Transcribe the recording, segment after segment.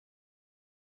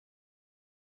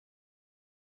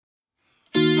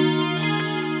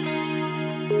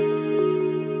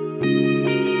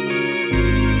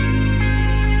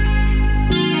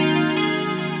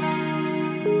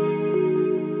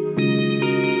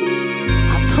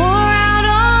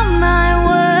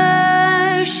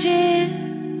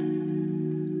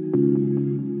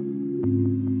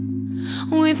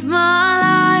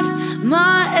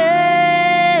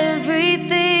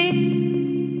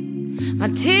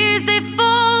tears they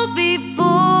fall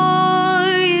before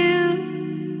you.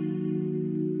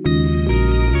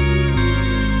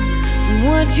 From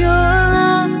what your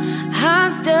love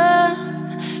has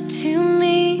done to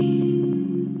me,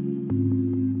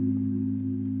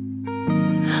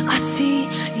 I see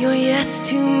your yes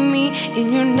to me in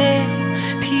your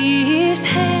nail-pierced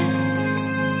hands.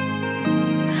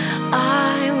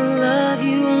 I will love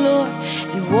you, Lord,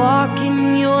 and walk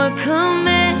in your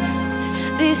commands.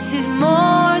 This is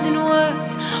more than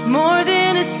words, more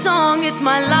than a song. It's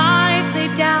my life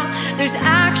laid down. There's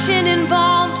action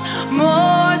involved,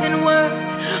 more than words,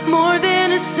 more than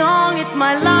a song. It's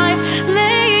my life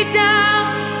laid down.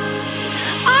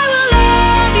 I will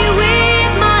love you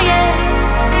with my yes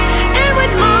and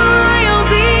with my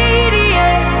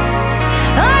obedience.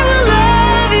 I will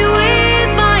love you with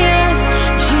my yes,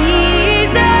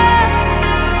 Jesus.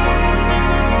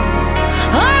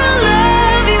 I will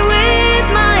love you with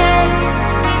my yes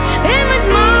and with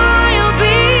my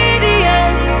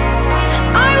obedience.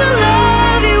 I will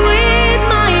love you with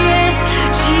my yes,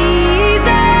 Jesus.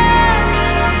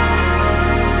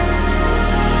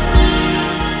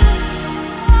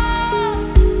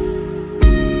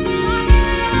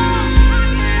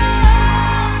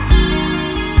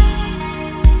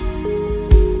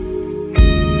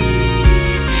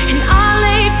 And I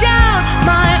lay down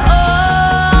my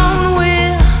own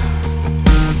will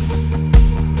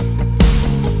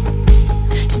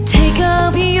to take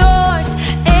up yours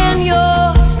and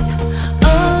yours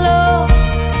alone.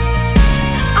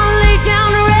 I lay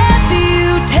down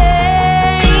reputation,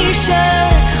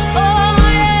 oh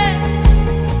yeah.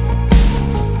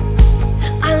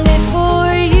 I live for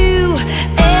you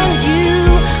and you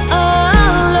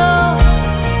alone.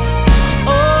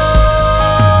 Oh,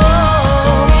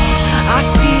 I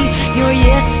see your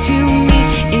yes to me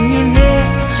in your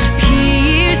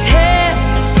nail-pierced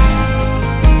hands.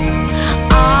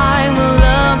 I will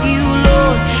love you,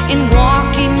 Lord, and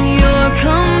walk in your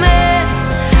commands.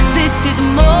 This is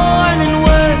more than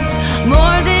words,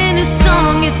 more than a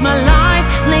song. It's my life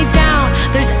laid down.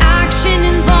 There's action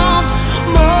involved,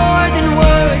 more than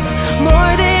words,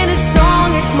 more than a song.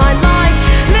 It's my life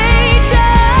laid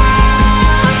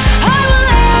down. I will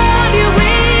love you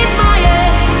with my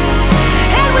yes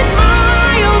and with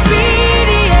my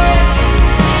obedience.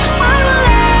 I will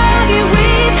love you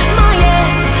with my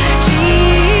yes,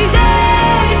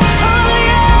 Jesus. Oh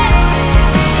yeah.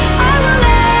 I will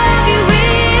love you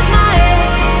with my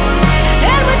yes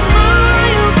and with my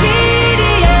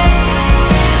obedience.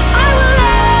 I will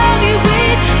love you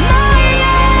with my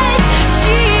yes,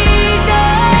 Jesus.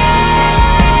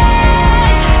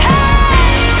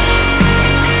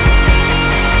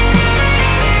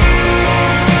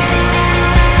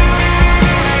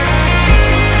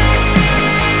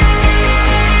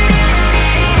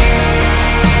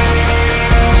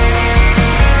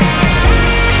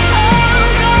 Oh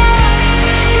God,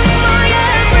 it's my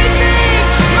everything,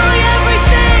 my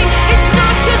everything. It's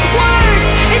not just words,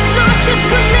 it's not just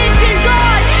religion,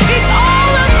 God, it's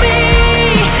all of me.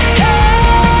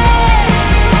 Yes,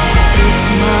 it's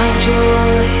my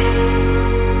joy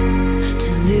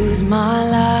to lose my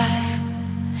life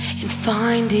and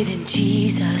find it in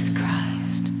Jesus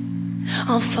Christ.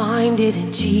 I'll find it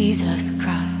in Jesus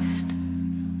Christ.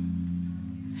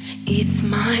 It's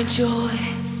my joy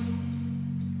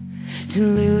to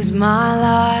lose my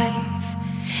life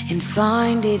and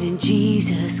find it in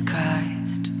Jesus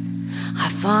Christ. I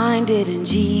find it in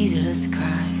Jesus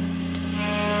Christ.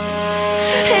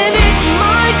 And it's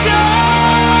my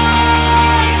joy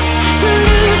to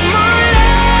lose my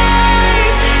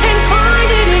life and find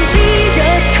it in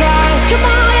Jesus Christ. Come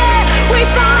on, yeah, we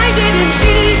find it in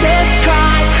Jesus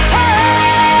Christ.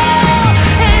 Oh,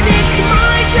 and it's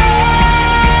my joy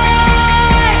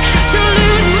to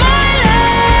lose my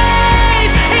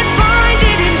life and find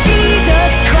it in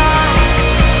Jesus Christ.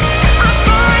 I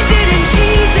find it in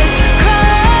Jesus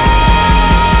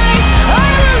Christ. I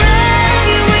will love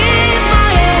you with my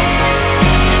yes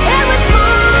and with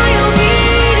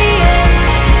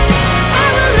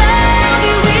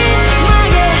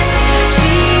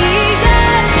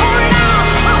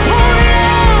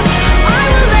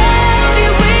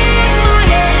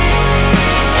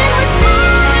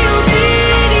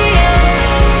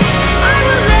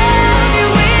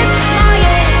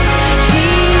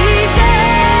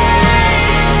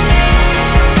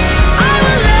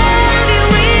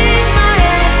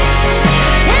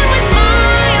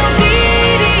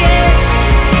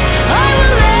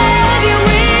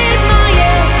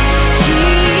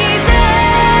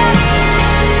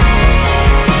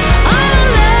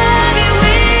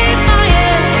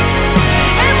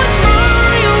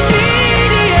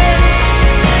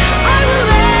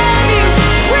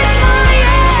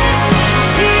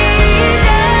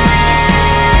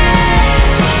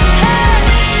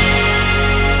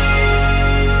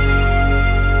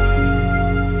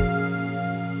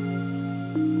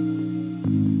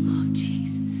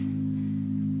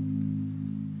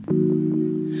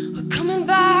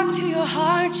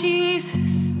heart,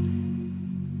 Jesus,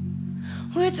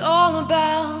 where it's all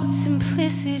about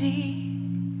simplicity.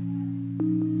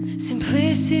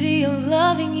 Simplicity of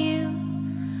loving you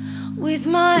with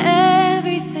my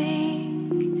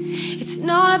everything. It's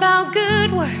not about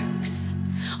good works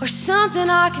or something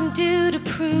I can do to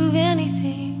prove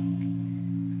anything,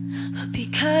 but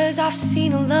because I've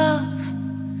seen a love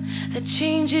that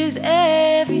changes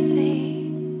everything.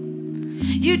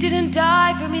 You didn't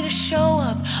die for me to show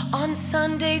up on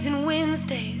Sundays and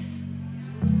Wednesdays.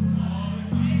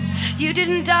 You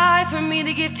didn't die for me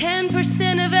to give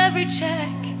 10% of every check.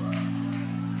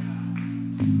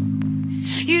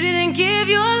 You didn't give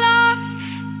your life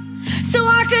so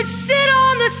I could sit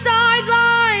on the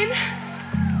sideline,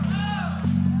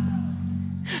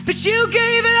 but you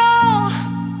gave it all,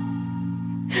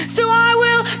 so I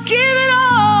will give it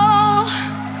all.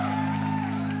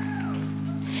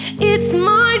 It's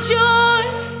my joy,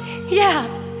 yeah,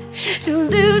 to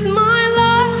lose my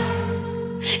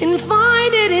life and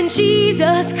find it in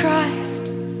Jesus Christ.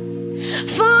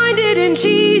 Find it in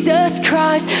Jesus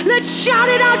Christ. Let's shout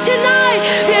it out tonight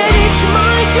that it's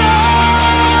my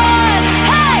joy,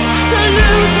 hey, to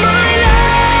lose my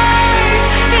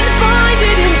life and find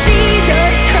it in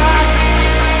Jesus Christ.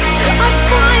 I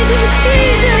find in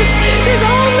Jesus there's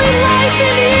only life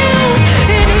in you.